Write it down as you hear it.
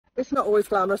It's not always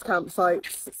glamorous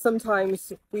campsites.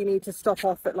 Sometimes we need to stop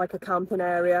off at like a camping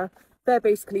area. They're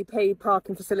basically paid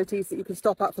parking facilities that you can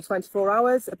stop at for 24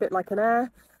 hours, a bit like an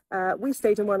air. We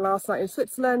stayed in one last night in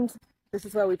Switzerland. This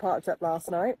is where we parked up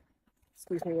last night.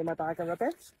 Excuse me with my bag of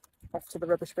rubbish. Off to the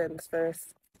rubbish bins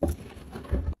first.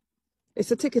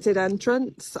 It's a ticketed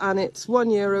entrance and it's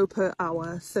 €1 per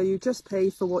hour, so you just pay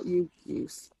for what you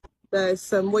use. There's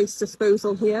some waste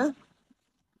disposal here.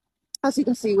 As you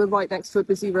can see, we're right next to a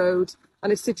busy road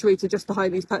and it's situated just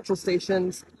behind these petrol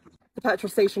stations. The petrol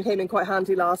station came in quite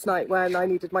handy last night when I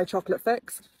needed my chocolate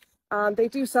fix. And they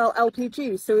do sell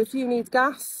LPG, so if you need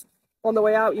gas on the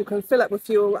way out, you can fill up with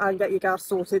fuel and get your gas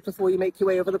sorted before you make your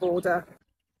way over the border.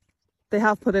 They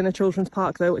have put in a children's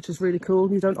park though, which is really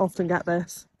cool. You don't often get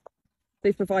this.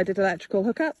 They've provided electrical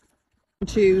hookup. You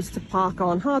choose to park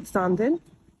on hard standing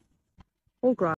or grass.